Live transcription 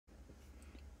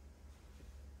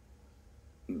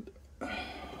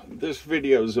this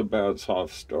video is about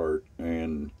SoftStart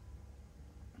and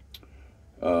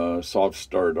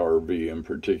SoftStart RV in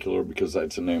particular, because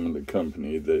that's the name of the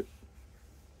company that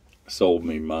sold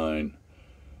me mine.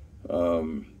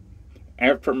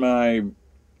 After my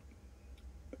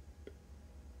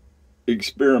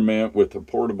experiment with the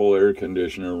portable air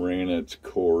conditioner ran its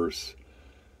course,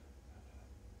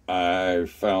 I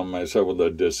found myself with a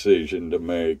decision to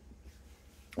make.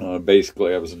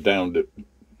 Basically, I was down to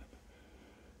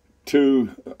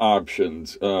two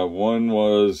options. One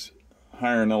was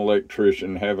hire an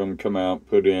electrician, have him come out,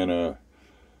 put in a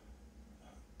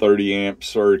 30 amp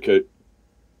circuit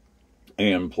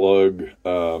and plug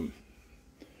that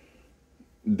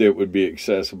would be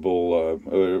accessible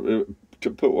to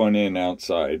put one in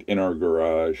outside in our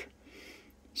garage,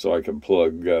 so I could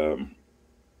plug the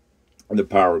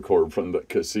power cord from the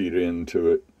Casita into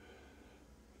it.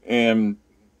 And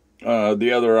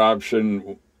the other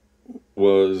option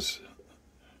was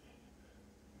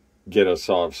get a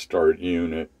SoftStart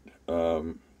unit.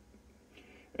 And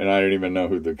I didn't even know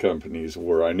who the companies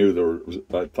were. I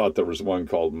thought there was one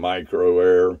called Micro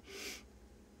Air.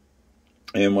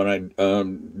 And when I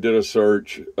did a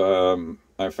search,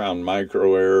 I found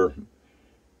Micro Air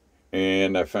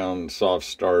and I found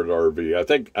SoftStart RV.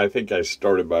 I think I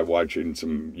started by watching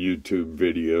some YouTube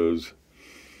videos,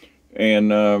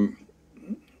 and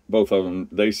both of them,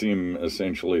 they seem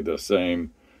essentially the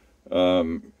same.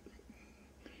 The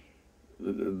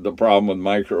problem with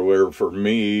Micro Air for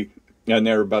me, and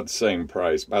they're about the same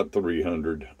price, about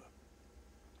 $300.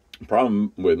 The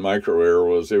problem with Micro Air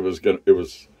was it was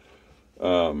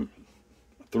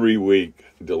 3-week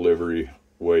delivery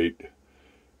wait,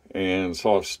 and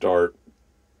SoftStart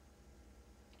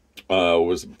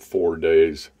was 4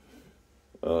 days.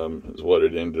 Is what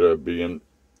it ended up being.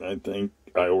 I think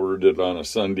I ordered it on a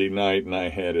Sunday night and I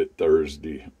had it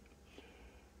Thursday.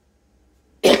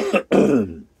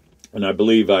 And I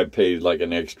believe I paid like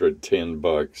an extra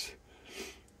 $10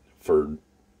 for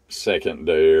second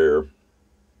day air.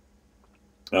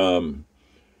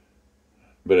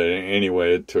 But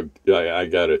anyway, I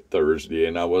got it Thursday,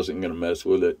 and I wasn't going to mess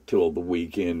with it till the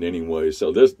weekend anyway.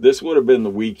 So this would have been the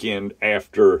weekend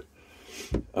after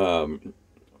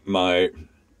my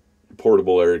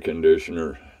portable air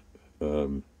conditioner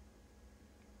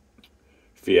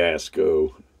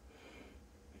fiasco.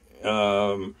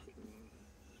 And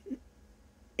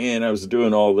I was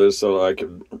doing all this so I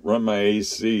could run my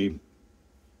AC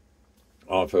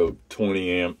off of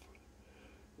 20 amp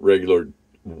regular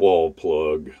wall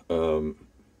plug. My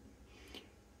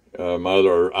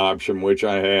other option, which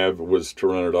I have, was to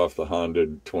run it off the Honda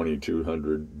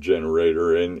 2200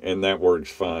 generator, and that works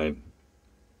fine.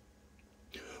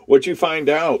 What you find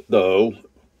out, though,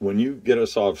 when you get a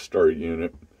SoftStart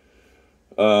unit,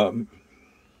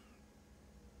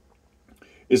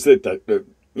 is that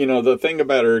the thing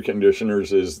about air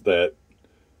conditioners is that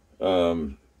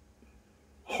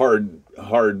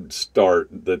hard start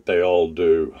that they all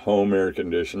do. Home air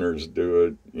conditioners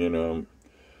do it,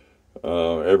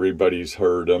 everybody's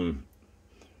heard them.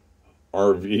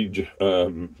 RV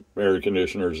air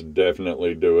conditioners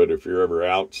definitely do it. If you're ever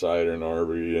outside an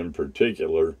RV in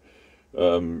particular,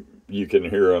 you can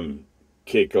hear them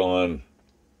kick on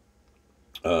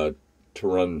to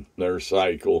run their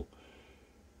cycle.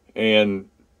 And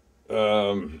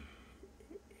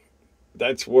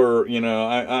that's where,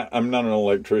 I'm not an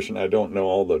electrician. I don't know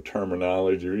all the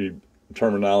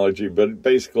terminology, but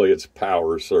basically it's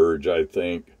power surge, I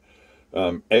think.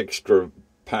 Extra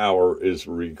power is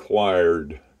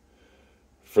required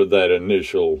for that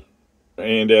initial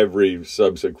and every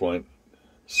subsequent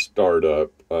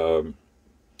startup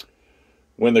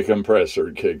when the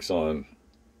compressor kicks on.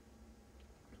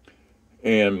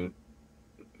 And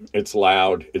it's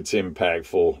loud, it's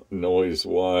impactful,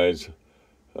 noise-wise.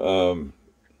 So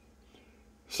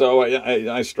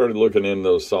I started looking in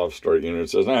those SoftStart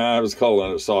units. I was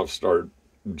calling it SoftStart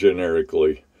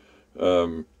generically.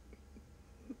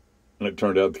 It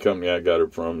turned out the company I got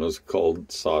it from was called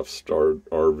SoftStart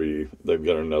RV. They've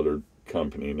got another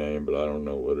company name, but I don't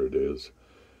know what it is.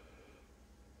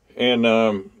 And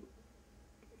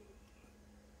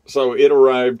so it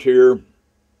arrived here.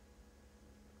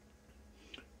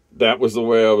 That was the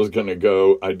way I was going to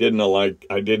go. I didn't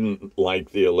like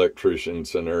the electrician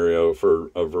scenario for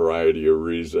a variety of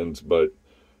reasons, but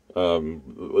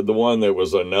the one that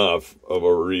was enough of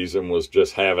a reason was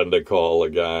just having to call a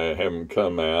guy, have him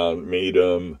come out, meet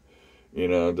him,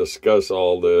 discuss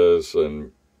all this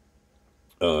and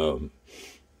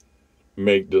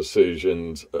make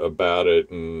decisions about it.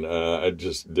 And I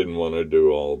just didn't want to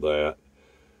do all that.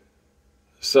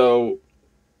 So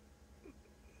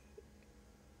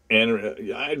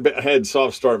And I'd had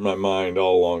soft start in my mind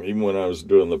all along, even when I was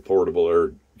doing the portable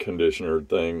air conditioner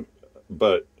thing.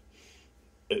 But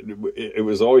it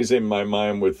was always in my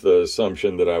mind with the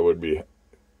assumption that I would be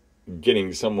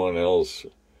getting someone else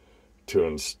to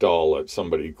install it,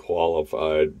 somebody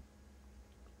qualified.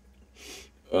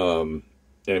 And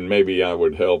maybe I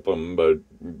would help them, but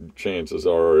chances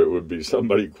are it would be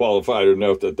somebody qualified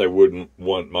enough that they wouldn't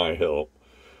want my help.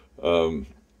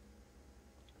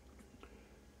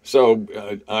 So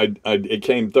it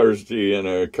came Thursday, and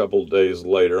a couple days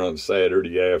later on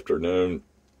Saturday afternoon,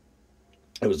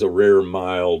 it was a rare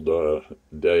mild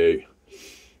day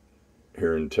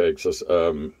here in Texas.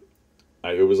 It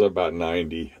was about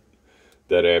 90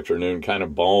 that afternoon, kind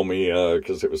of balmy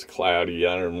because it was cloudy.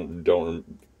 I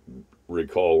don't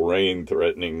recall rain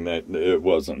threatening that. It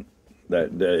wasn't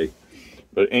that day.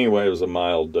 But anyway, it was a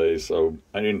mild day, so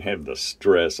I didn't have the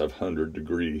stress of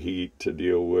 100-degree heat to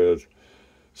deal with.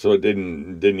 So it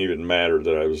didn't even matter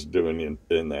that I was doing it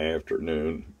in the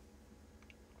afternoon.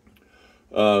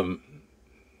 I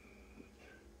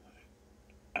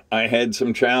had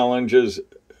some challenges,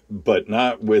 but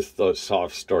not with the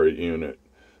soft start unit.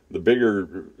 The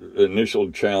bigger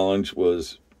initial challenge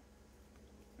was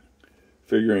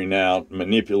figuring out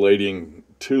manipulating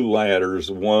two ladders,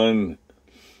 one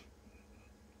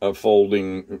a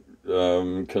folding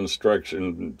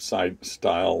construction site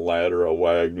style ladder, a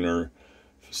Wagner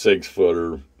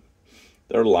 6-footer.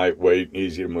 They're lightweight,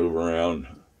 easy to move around.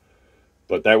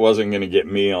 But that wasn't going to get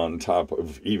me on top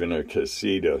of even a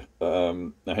Casita.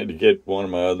 I had to get one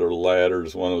of my other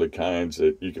ladders, one of the kinds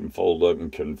that you can fold up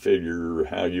and configure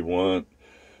how you want.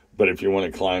 But if you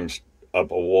want to climb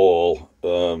up a wall,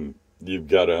 you've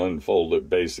got to unfold it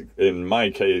basic. In my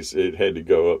case, it had to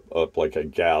go up like a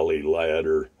galley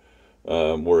ladder,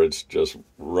 where it's just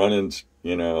running,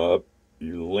 up.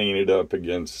 You lean it up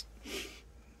against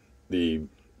the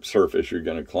surface you're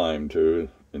going to climb to,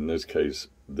 in this case,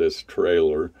 this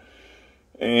trailer.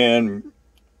 And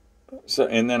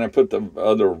then I put the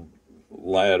other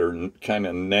ladder kind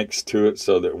of next to it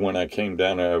so that when I came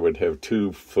down, I would have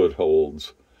 2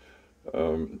 footholds.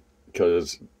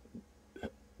 Because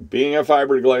being a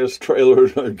fiberglass trailer,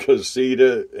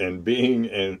 Casita, and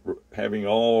having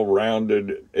all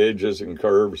rounded edges and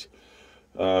curves,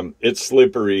 it's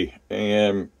slippery,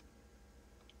 and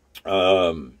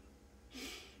I'm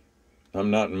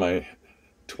not in my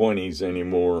 20s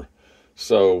anymore,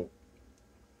 so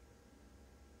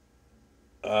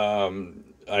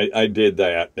I did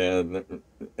that, and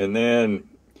then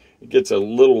it gets a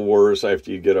little worse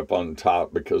after you get up on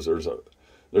top, because there's a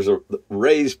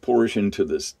raised portion to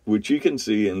this, which you can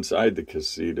see inside the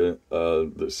Casita,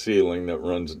 the ceiling that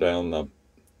runs down the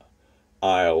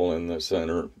aisle in the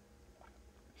center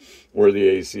where the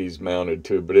AC is mounted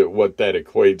to. But what that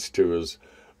equates to is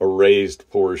a raised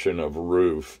portion of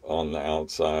roof on the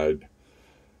outside.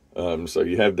 So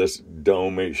you have this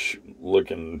dome-ish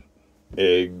looking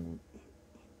egg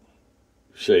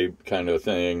shape kind of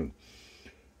thing.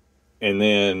 And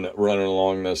then running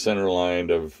along the center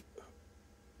line of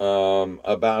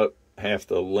about half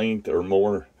the length or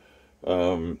more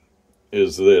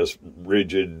is this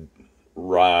rigid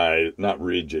rise, not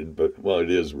rigid, but, well,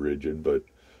 it is rigid, but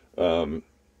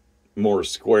more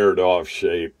squared off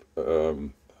shape,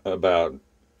 about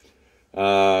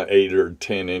 8 or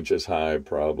 10 inches high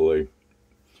probably.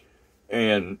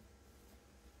 And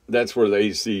that's where the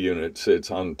AC unit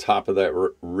sits, on top of that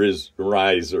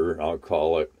riser, I'll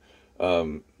call it,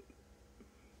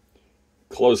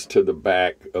 close to the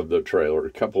back of the trailer.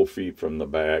 A couple feet from the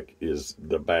back is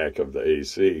the back of the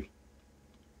AC.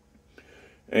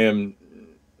 And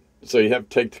so you have to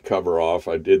take the cover off.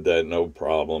 I did that, no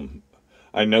problem.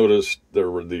 I noticed there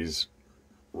were these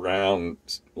round,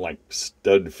 like,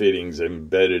 stud fittings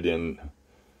embedded in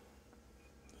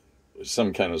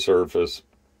some kind of surface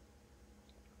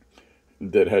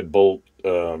that had bolt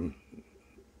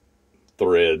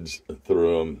threads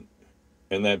through them,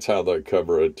 and that's how the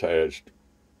cover attached.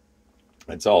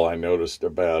 That's all I noticed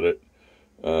about it.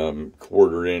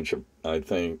 1/4 inch, I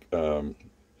think,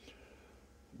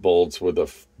 bolts with a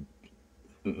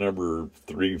number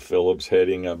 3 Phillips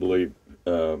heading, I believe,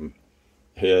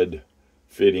 head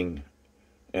fitting,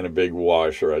 and a big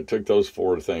washer. I took those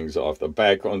 4 things off. The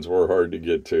back ones were hard to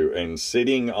get to, and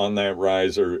sitting on that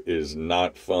riser is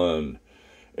not fun.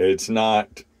 It's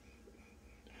not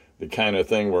the kind of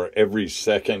thing where every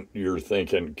second you're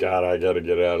thinking, God, I got to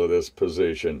get out of this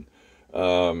position.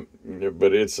 But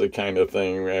it's the kind of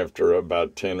thing after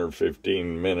about 10 or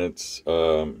 15 minutes,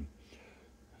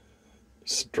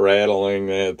 straddling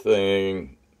that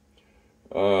thing,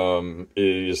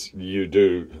 is you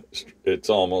do, it's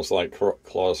almost like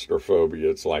claustrophobia.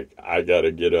 It's like, I got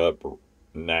to get up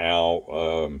now.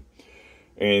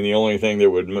 And the only thing that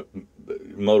would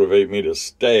motivate me to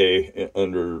stay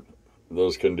under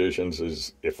those conditions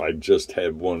is if I just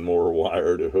had one more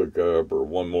wire to hook up or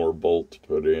one more bolt to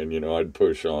put in, I'd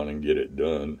push on and get it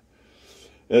done.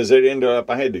 As it ended up,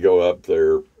 I had to go up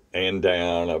there and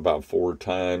down about 4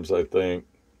 times, I think.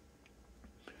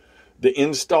 The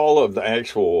install of the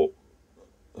actual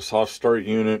SoftStart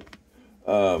unit,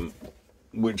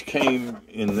 which came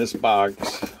in this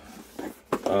box,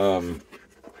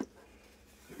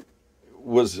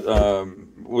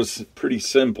 was pretty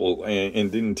simple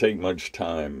and didn't take much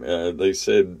time. They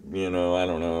said, I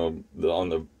don't know, on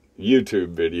the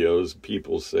YouTube videos,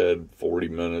 people said 40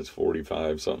 minutes,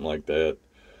 45, something like that.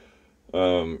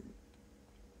 I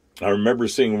remember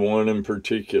seeing one in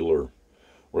particular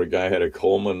where a guy had a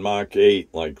Coleman Mach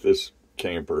 8 like this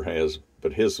camper has,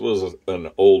 but his was an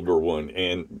older one.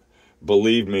 And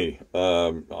believe me,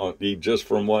 just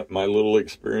from what my little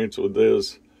experience with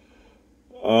this,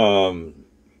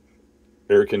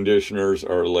 air conditioners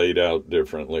are laid out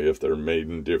differently if they're made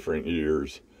in different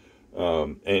years.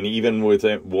 And even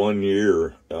within 1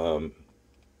 year,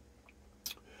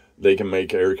 they can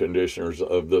make air conditioners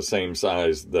of the same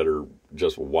size that are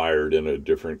just wired in a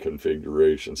different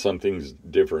configuration. Something's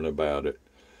different about it.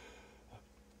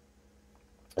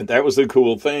 And that was the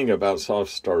cool thing about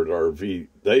SoftStart RV.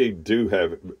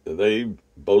 They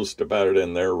boast about it,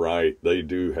 and they're right. They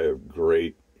do have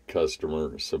great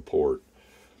customer support.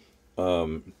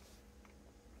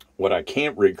 What I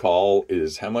can't recall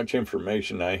is how much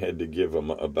information I had to give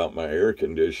them about my air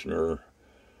conditioner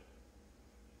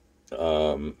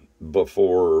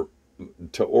before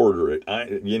to order it.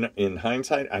 In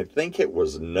hindsight, I think it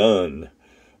was none.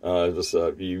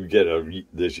 You get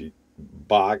this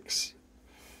box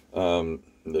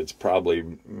that's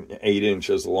probably 8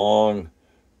 inches long.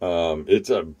 It's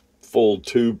a full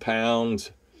 2 pounds,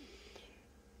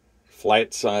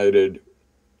 flat-sided,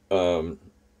 and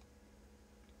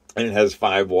it has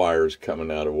 5 wires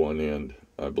coming out of one end.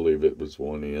 I believe it was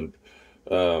one end.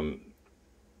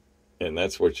 And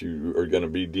that's what you are going to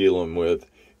be dealing with.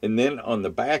 And then on the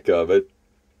back of it,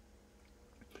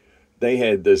 they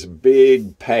had this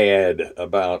big pad,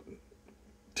 about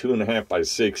 2.5 by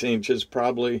 6 inches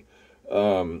probably,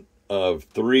 of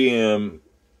 3M.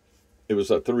 It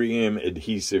was a 3M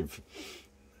adhesive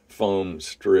foam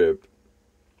strip.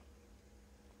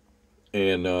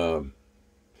 And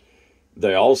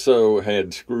they also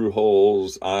had screw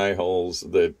holes, eye holes,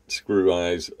 screw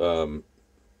eyes,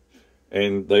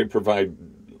 and they provide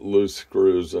loose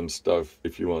screws and stuff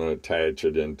if you want to attach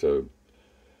it into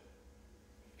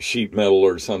sheet metal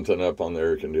or something up on the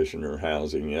air conditioner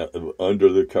housing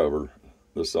under the cover.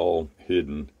 That's all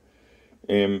hidden.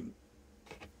 And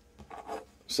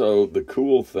so the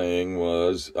cool thing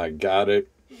was I got it,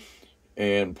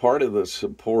 and part of the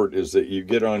support is that you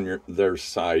get on their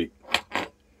site,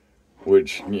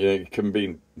 which can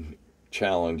be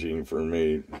challenging for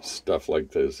me, stuff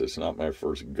like this. It's not my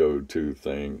first go-to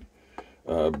thing.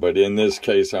 But in this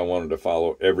case, I wanted to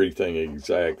follow everything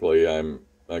exactly. I'm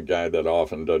a guy that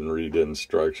often doesn't read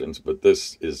instructions, but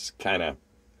this is kind of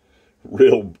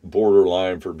real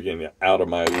borderline for being out of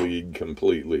my league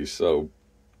completely. So,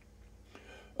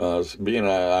 being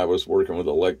I was working with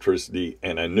electricity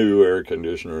and a new air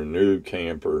conditioner, a new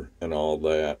camper, and all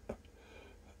that,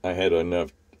 I had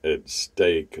enough at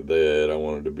stake that I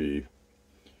wanted to be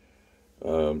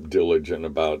diligent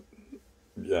about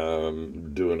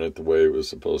doing it the way it was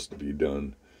supposed to be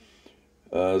done.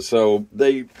 So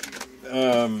I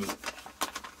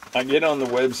get on the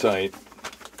website,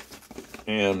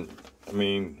 and I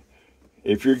mean,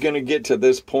 if you're going to get to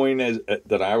this point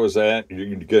that I was at,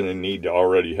 you're going to need to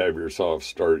already have your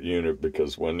SoftStart unit,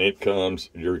 because when it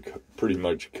comes, you're pretty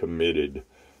much committed.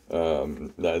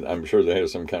 I'm sure they have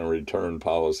some kind of return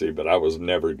policy, but I was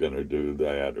never going to do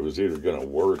that. It was either going to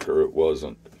work or it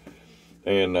wasn't.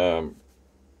 And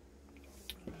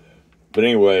but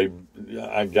anyway,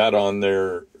 I got on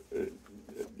there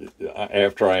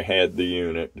after I had the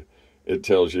unit. It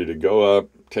tells you to go up,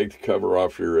 take the cover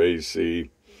off your AC,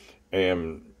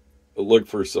 and look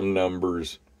for some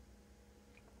numbers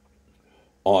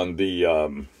on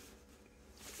the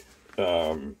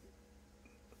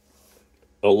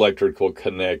electrical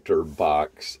connector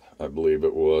box, I believe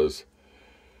it was.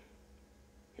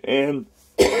 And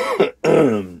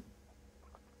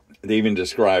they even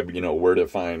describe, where to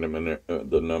find them and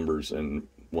the numbers and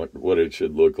what it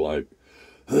should look like.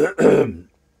 And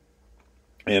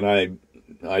I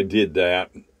did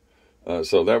that.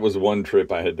 So that was one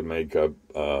trip I had to make up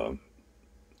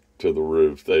to the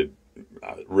roof.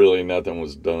 Really nothing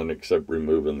was done except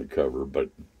removing the cover, but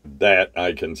that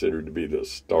I consider to be the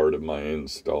start of my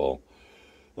install.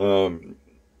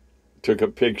 Took a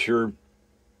picture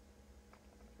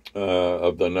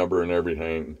of the number and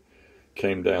everything,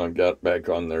 came down, got back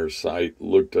on their site,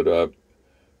 looked it up.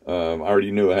 I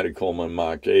already knew I had a Coleman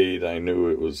Mach 8. I knew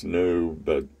it was new,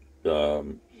 but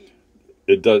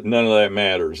it does, none of that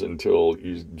matters until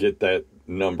you get that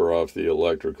number off the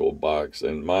electrical box.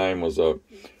 And mine was a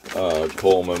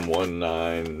Coleman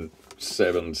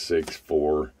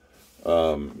 19764,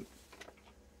 or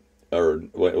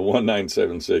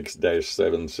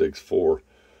 1976-764.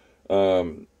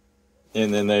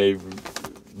 And then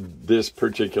this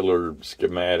particular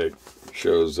schematic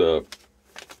shows up.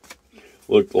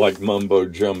 Looked like mumbo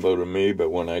jumbo to me, but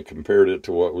when I compared it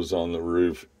to what was on the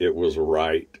roof, it was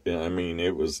right. I mean,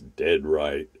 it was dead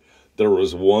right. There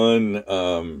was one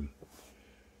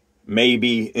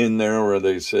maybe in there where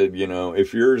they said, you know,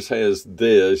 if yours has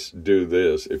this, do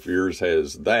this. If yours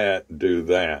has that, do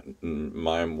that. And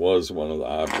mine was one of the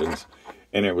options.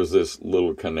 And it was this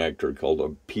little connector called a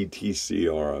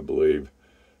PTCR, I believe.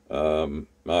 I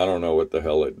don't know what the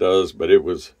hell it does, but it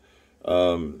was...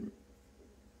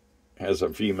 has a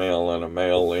female and a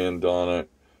male end on it.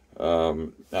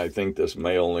 I think this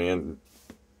male end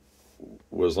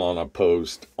was on a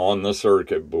post on the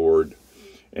circuit board,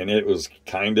 and it was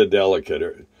kind of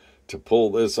delicate. To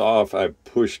pull this off, I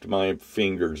pushed my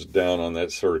fingers down on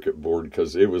that circuit board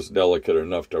because it was delicate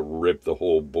enough to rip the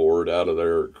whole board out of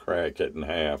there, crack it in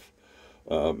half.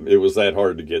 It was that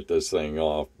hard to get this thing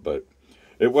off, but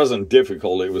it wasn't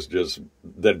difficult. It was just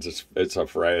that it's a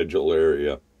fragile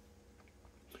area.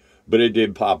 But it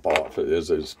did pop off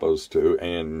as it's supposed to,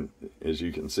 and as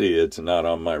you can see, it's not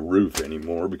on my roof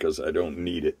anymore because I don't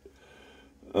need it.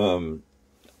 I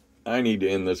need to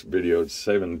end this video at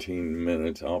 17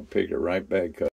 minutes. I'll pick it right back up.